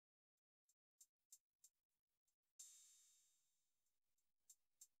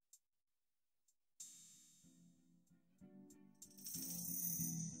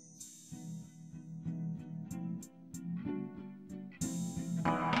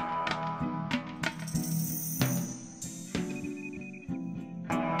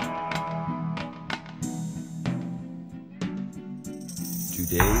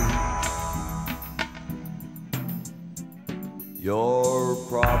Today, your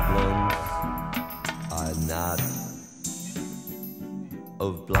problems are not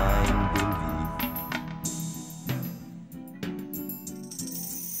of blind belief.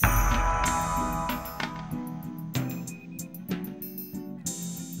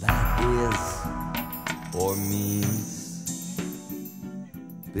 That is or means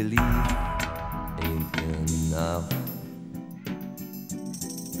belief ain't enough.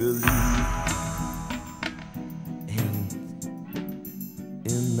 Belief ain't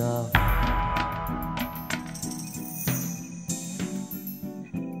enough.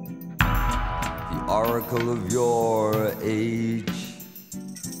 The oracle of your age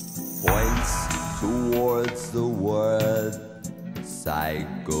points towards the word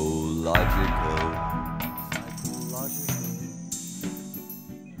psychological.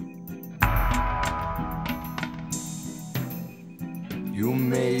 You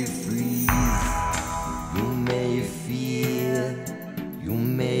may freeze, you may fear, you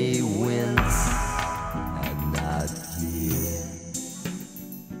may wince and not hear.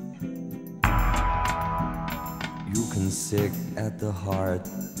 You can sick at the heart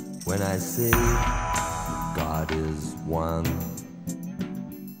when I say God is one.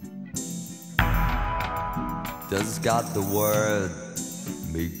 Does God the word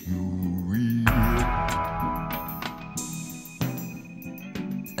make you real?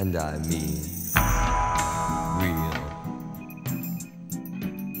 And I mean real.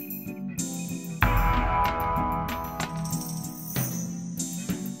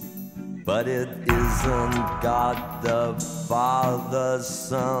 But it isn't God the Father,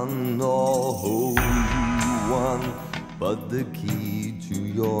 Son, or Holy One, but the key to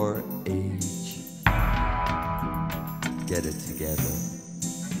your age. Get it together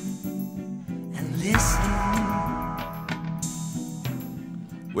and listen.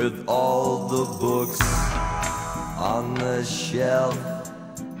 With all the books on the shelf,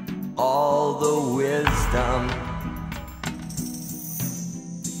 all the wisdom.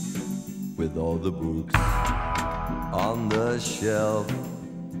 With all the books on the shelf,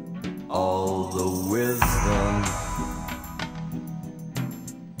 all the wisdom.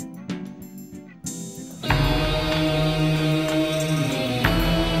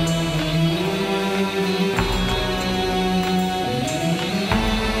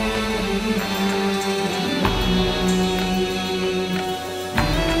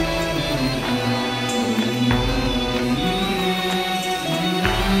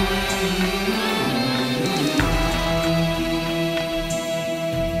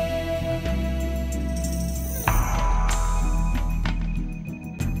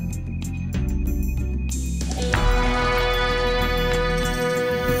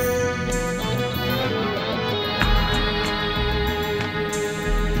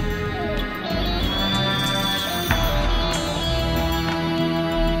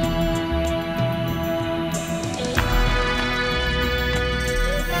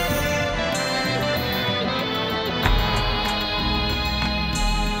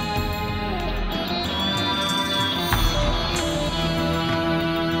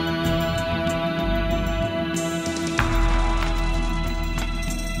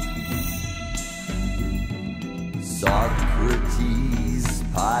 Socrates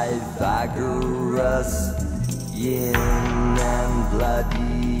Pythagorus, yin and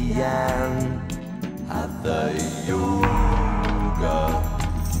bloody yan, Hatha Yoga,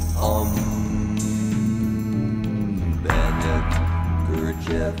 Bennett,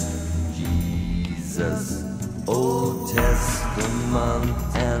 Gurdjieff, Jesus, Old Testament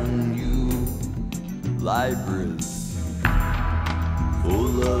and New, libraries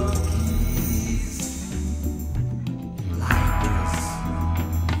full of keys, libraries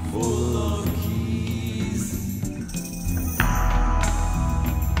full of keys.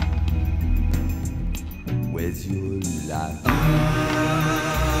 Where's your life?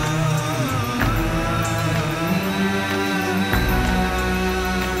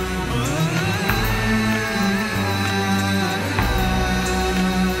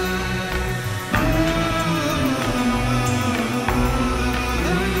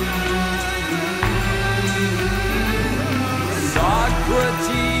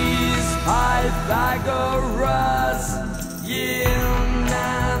 Socrates Pythagorus, yin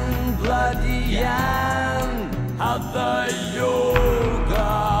and bloody yan, Hatha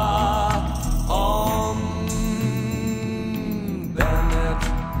Yoga, Bennett,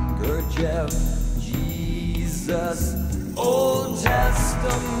 Gurdjieff, Jesus, Old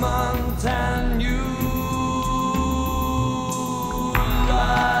Testament and New,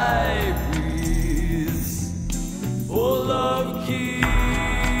 libraries full of keys.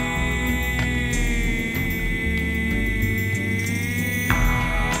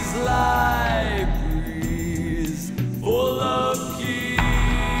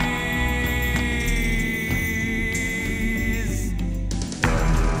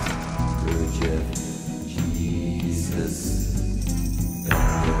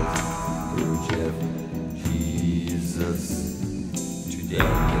 Gurdjieff, Jesus. To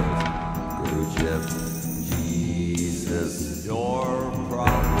Daniel, Gurdjieff, Jesus. Your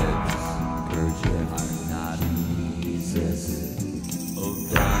problems, Gurdjieff, are not Jesus. Oh,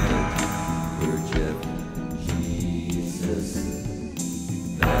 Bennett, Gurdjieff, Jesus.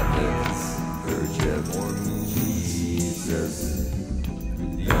 Bennett, Gurdjieff, or Jesus.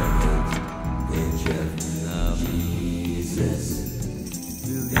 Bennett, Gurdjieff, Jesus.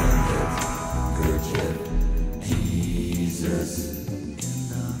 Bennett, Gurdjieff, Jesus.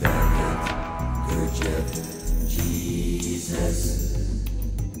 Bennett, Gurdjieff, Jesus.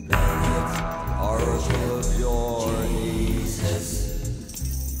 Bennett, are of your Jesus.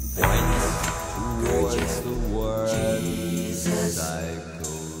 Bennett, towards the